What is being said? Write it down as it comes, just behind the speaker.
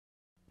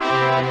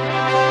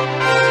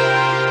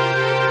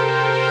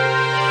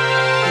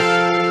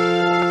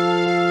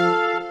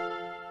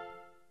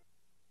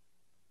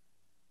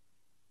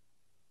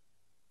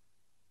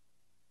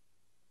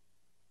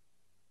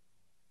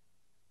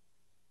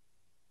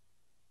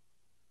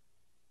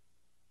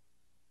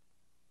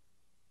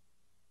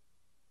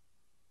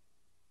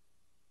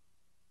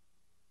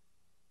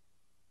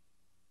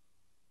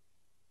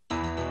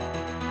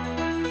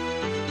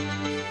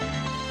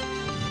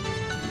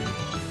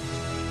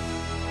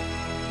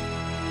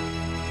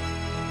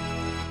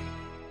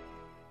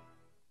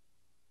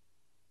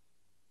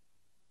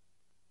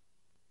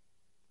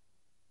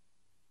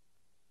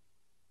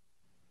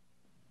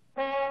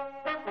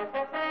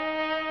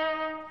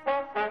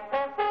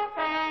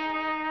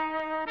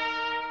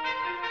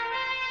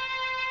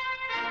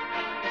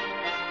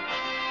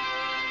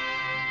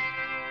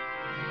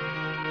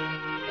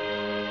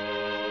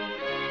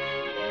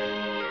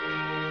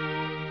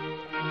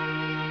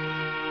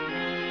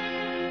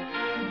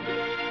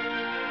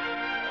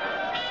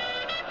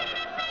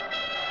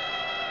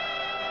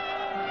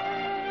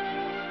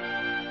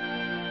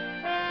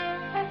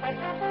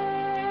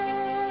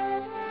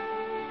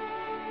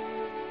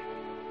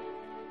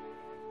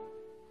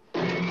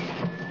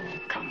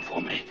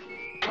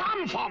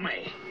for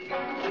me.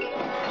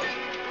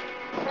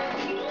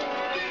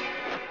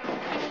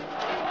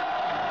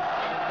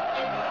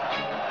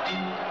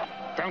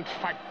 Don't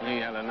fight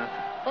me, Eleanor.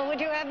 What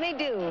would you have me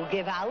do?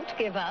 Give out,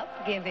 give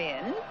up, give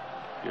in?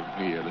 Give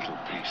me a little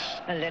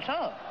peace. A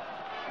little?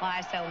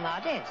 Why so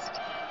modest?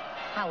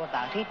 How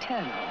about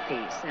eternal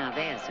peace? Now,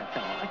 there's a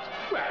thought.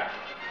 Well,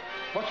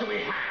 what do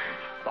we have?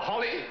 The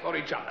holly or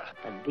each other?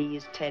 For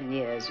these 10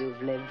 years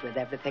you've lived with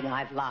everything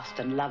I've lost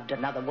and loved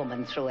another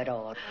woman through it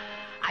all.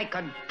 I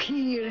could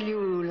peel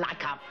you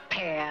like a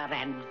pear,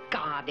 and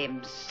God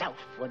himself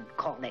would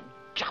call it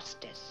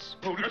justice.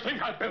 Who do you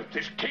think I built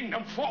this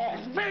kingdom for?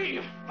 Me!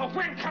 Oh,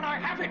 when can I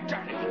have it,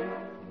 Daddy?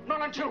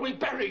 Not until we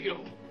bury you.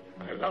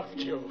 I loved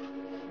you.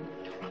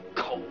 You're a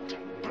cold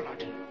and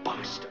bloody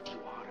bastard you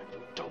are, and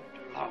you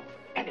don't love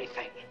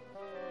anything.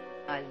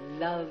 I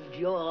loved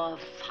your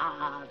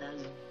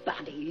father's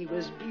body. He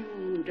was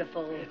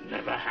beautiful. It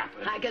never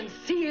happened. I can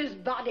see his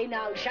body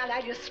now. Shall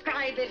I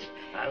describe it?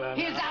 Eleanor,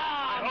 his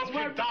arms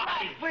were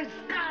rough with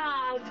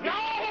scars.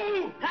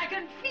 No! I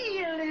can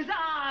feel his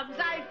arms.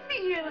 I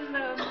feel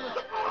them.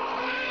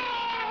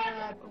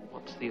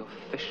 What's the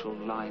official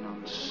line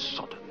on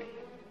sodomy?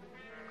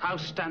 How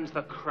stands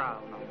the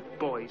crown on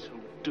boys who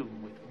do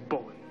with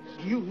boys?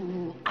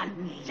 You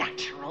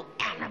unnatural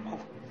animal.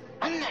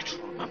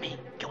 Unnatural, Mummy.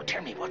 Don't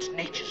tell me what's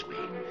nature's way.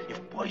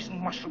 If poison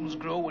mushrooms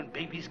grow and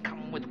babies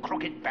come with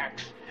crooked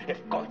backs,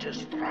 if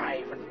goiters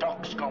thrive and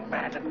dogs go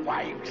mad and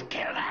wives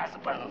kill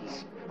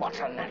husbands, what's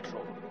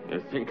unnatural? You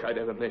think I'd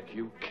ever make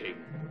you king?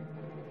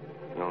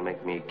 You'll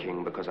make me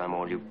king because I'm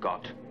all you've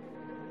got.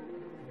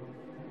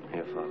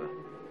 Here, Father.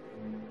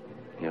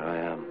 Here I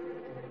am.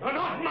 You're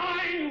not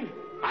mine!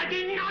 I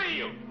deny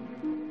you!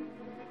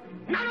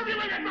 None of you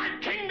will get my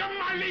kingdom.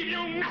 I leave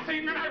you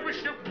nothing, and I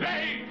wish you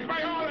plagued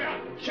by all your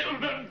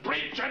children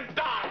breach and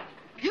die.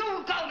 You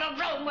go to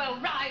Rome will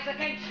rise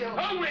against you.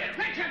 Who will?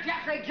 Richard,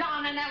 Geoffrey,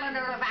 John, and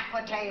Eleanor of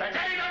Aquitaine. The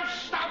day those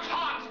stout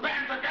hearts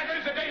band together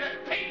is